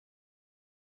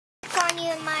on you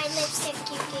and my lipstick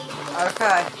you gave me.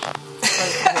 Okay.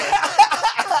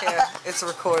 Here, it's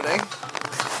recording.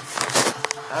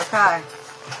 Okay.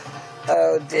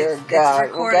 Oh dear God! Well, go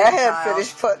recording, ahead, child.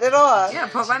 finish putting it on. Yeah,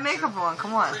 put my makeup on.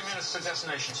 Come on. 3 minutes to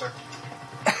destination, sir.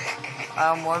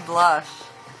 More blush.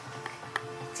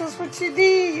 That's what you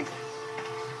need.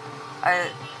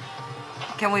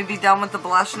 Can we be done with the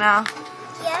blush now?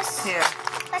 Yes. Here.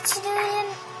 Let's do it in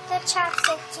the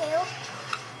chapstick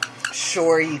too.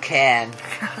 Sure you can.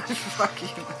 Fuck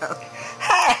you, mouth.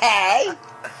 Hey!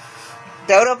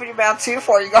 Don't open your mouth too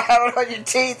far. You're gonna have it on your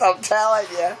teeth. I'm telling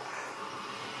you.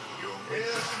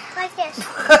 Like this.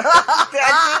 I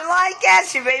didn't like that.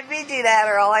 She made me do that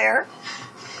earlier.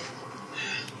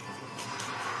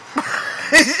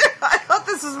 I thought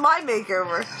this was my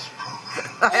makeover.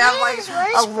 I have like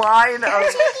a line We're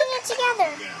of. taking it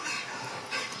together.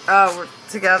 Oh, we're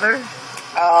together?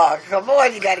 Oh, come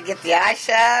on. You gotta get the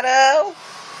eyeshadow.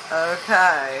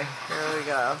 Okay, here we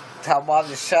go. Tell Mom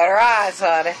to shut her eyes,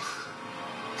 honey.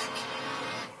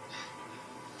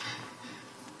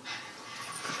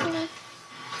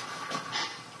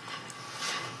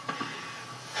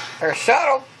 Her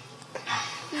shuttle.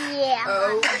 Yeah.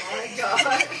 Oh my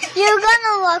god. You're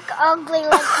gonna look ugly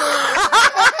like me.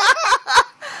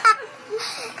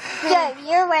 Good,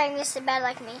 you're wearing this to bed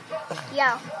like me.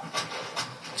 Yo.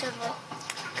 Children.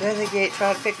 Good thing you ain't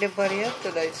trying to pick nobody up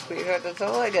tonight, sweetheart. That's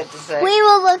all I got to say. We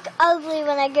will look ugly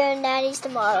when I go to Natty's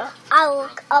tomorrow. I'll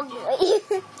look ugly.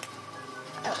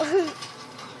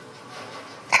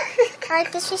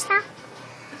 Alright, this just now?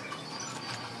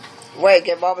 Wait,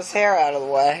 get Mama's hair out of the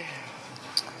way.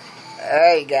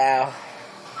 There you go.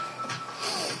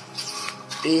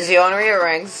 Easy on her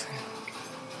earrings.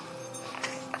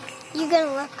 You're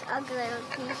gonna look ugly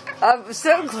like me. I'm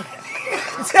so glad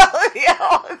you're telling me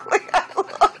how ugly I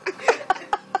look.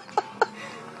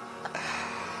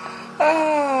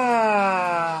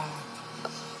 Ah.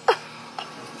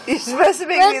 You're supposed to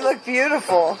make me look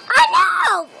beautiful. I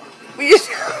know! But you're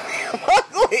telling me I'm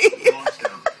ugly.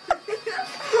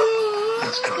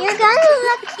 You're gonna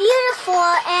look beautiful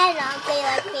and ugly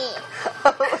like me.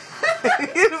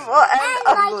 Beautiful and And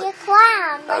ugly. like a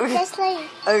clown, like Okay. this lady.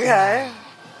 Okay.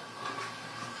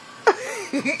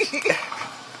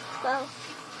 Well,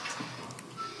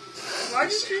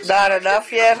 Not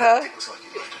enough yet, huh?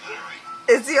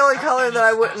 It's the only color that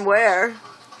I wouldn't wear.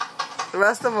 The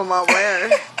rest of them I'll wear.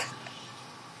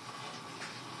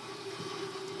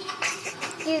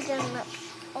 you're gonna look.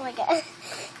 Oh my god.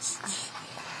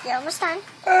 You're almost done.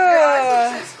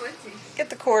 Get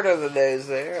the corner of the nose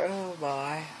there. Oh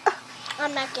my.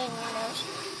 I'm not doing your nose.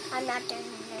 I'm not doing your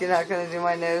nose. You're not going to do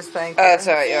my nose, thank Oh, you. that's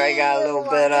alright. You already got a little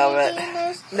bit of it.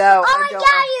 No, Oh I my don't.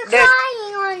 god, you're No.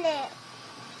 crying on it.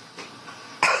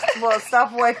 Well,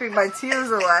 stop wiping my tears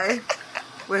away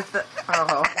with the...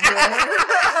 Oh.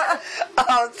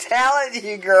 I'm telling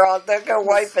you, girl. Don't go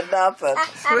wiping nothing.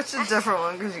 Switch a different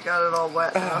one because you got it all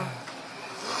wet now.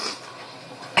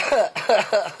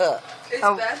 Is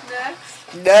Beth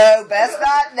next? No, Beth's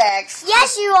not next.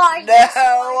 Yes, you are. No, Yes, you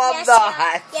are. I'm Yes, not. You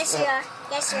are. Yes, you are.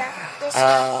 Yes, you are. Yes, you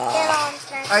are. Get on,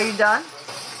 next. Are you done?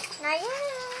 Not yet.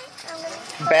 I'm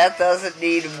gonna Beth doesn't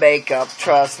need makeup.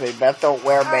 Trust me. Beth don't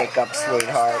wear makeup, We're almost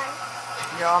sweetheart.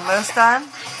 done. You're almost done?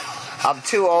 I'm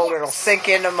too old. It'll sink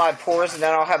into my pores, and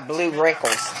then I'll have blue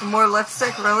wrinkles. More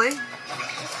lipstick, really?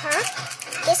 Huh?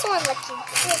 This one looking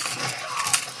good.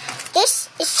 This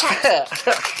is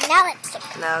chapstick. Now lipstick.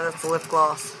 No, that's lip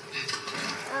gloss.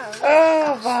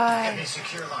 Oh, my. Be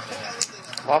secure like that.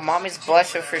 Well, Mommy's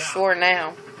blushing for sure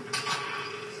now.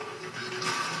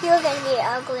 You're gonna be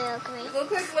ugly.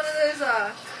 Look like one of those,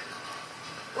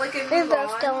 like a We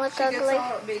both don't look ugly.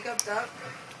 makeup up.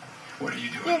 What are you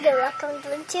doing? You're gonna look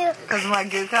ugly too. Because of my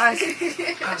goo guys.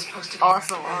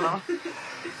 Awesome, Anna.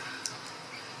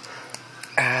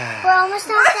 We're almost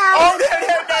done. Oh,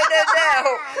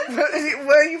 no.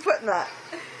 Where are you putting that?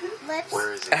 Lips.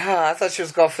 Where is it? Oh, I thought she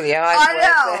was going for the eyes. I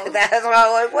know. That's why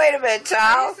I'm like, wait a minute,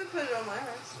 child. to put it on my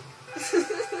eyes.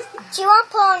 Do you want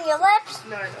to put on your lips?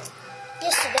 No, I don't.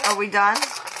 Yes, you do. Are we done?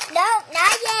 No,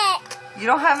 not yet. You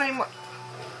don't have any more.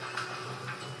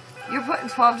 You're putting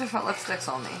 12 different lipsticks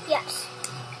on me. Yes.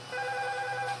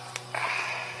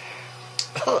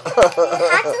 You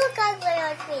have to look ugly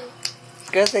like me.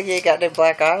 Good thing you ain't got no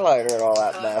black eyeliner and all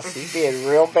that mess. You'd be in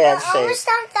real bad We're shape. almost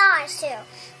done with the eyes too.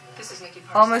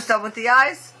 Almost done with the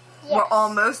eyes? Yes. We're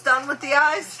almost done with the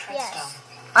eyes? Yes.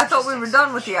 I thought we were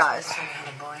done with the eyes.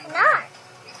 I'm not.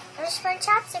 I'm just putting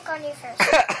chapstick on you first.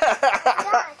 Not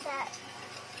like that.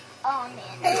 Oh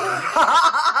man.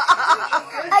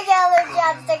 I got a little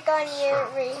chapstick on you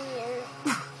right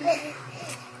here.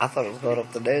 I thought it was going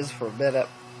up the nose for a minute.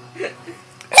 Yuck!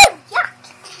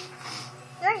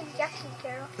 You're yucky,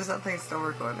 girl. Is that thing still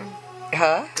recording?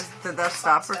 Huh? Did that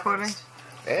stop recording?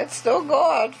 It's still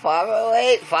going.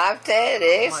 5:08, 5:10.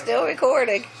 It's still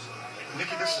recording.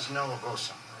 Nikki, this is Noah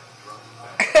Bosa.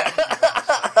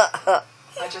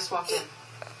 I just walked in.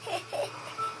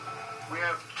 We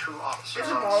have 2 officers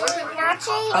Not on site.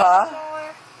 Jade Huh?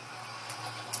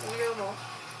 anymore.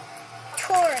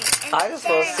 Tori. I just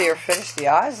want to see her finish the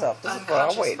eyes up. This is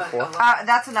what I'm waiting for.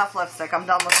 That's enough lipstick. I'm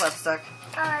done with lipstick.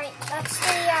 Alright, let's do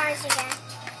the eyes again.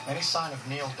 Any sign of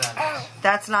Neil Daniels?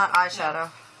 That's not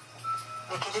eyeshadow.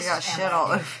 She got shit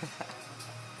all over.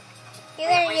 You're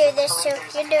gonna do this too.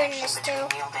 You're doing this too.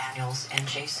 Neil Daniels and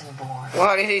Jason Bourne.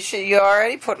 Well, you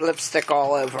already put lipstick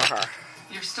all over her.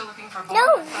 You're still looking for Bourne?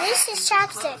 No, this is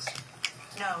chapstick.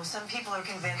 No, some people are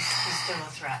convinced he's still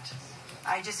a threat.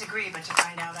 I disagree, but to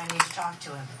find out, I need to talk to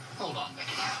him. Hold on,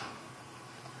 Nikki.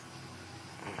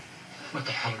 What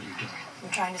the hell are you doing? I'm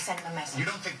trying to send him a message. You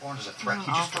don't think Bourne is a threat? He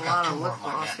just Awful took out lot 2 of more lip of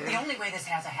my gloss men. The here. only way this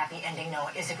has a happy ending,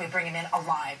 Noah, is if we bring him in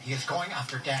alive. He is going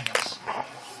after Daniels.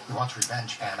 He wants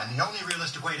revenge, Pam, and the only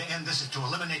realistic way to end this is to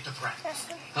eliminate the threat.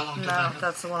 How long till No, then?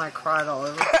 that's the one I cried all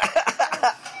over.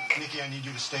 Nikki, I need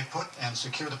you to stay put and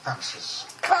secure the premises.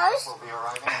 Close. We'll be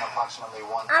arriving in approximately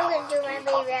 1 I'm hour. gonna do my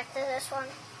baby after this one.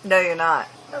 No, you're not.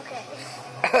 Okay.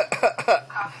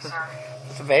 Copy, sir.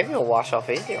 The baby will wash off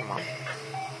easier, Mom.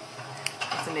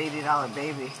 It's an $80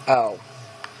 baby. Oh.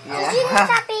 Did you make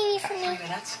that baby for 3 me?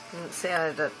 minutes. See,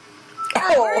 I did.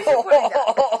 Outside.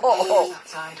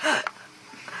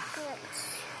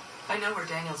 I know where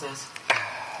Daniels is.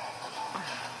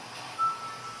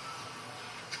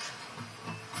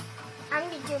 I'm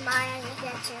gonna do my eyes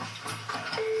again too.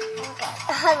 Okay.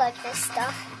 I like this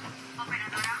stuff.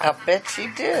 I bet you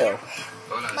do.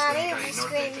 Mommy will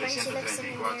scream when she looks in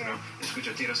the mirror.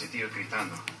 Escucho tiros y tíos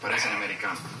gritando. Parecen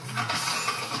americanos.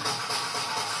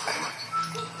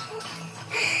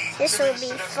 This will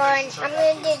be fun. I'm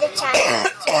gonna do the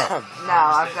challenge. No,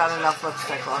 I've got enough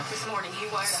lipstick left. This morning, he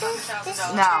wired This $100,000 is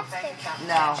to No. your bank account.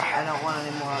 No, I don't want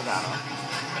any more of that one.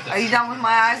 Are you done with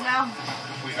my eyes now?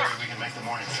 We can make the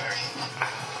morning ferry.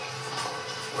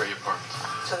 Where are you parked?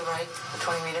 To the right,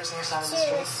 20 meters on your side of the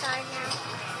See this street. side now.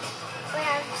 We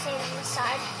have to see this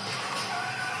side.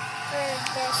 Where's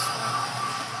this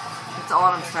one? It's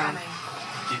Autumn's turn. Coming.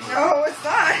 No, it's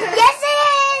not. Yes, it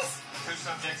is! 2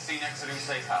 subjects seen exiting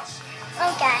safe house.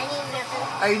 Okay, I need nothing.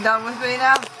 Are you done with me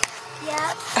now?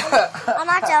 Yep. I'm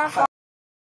not done with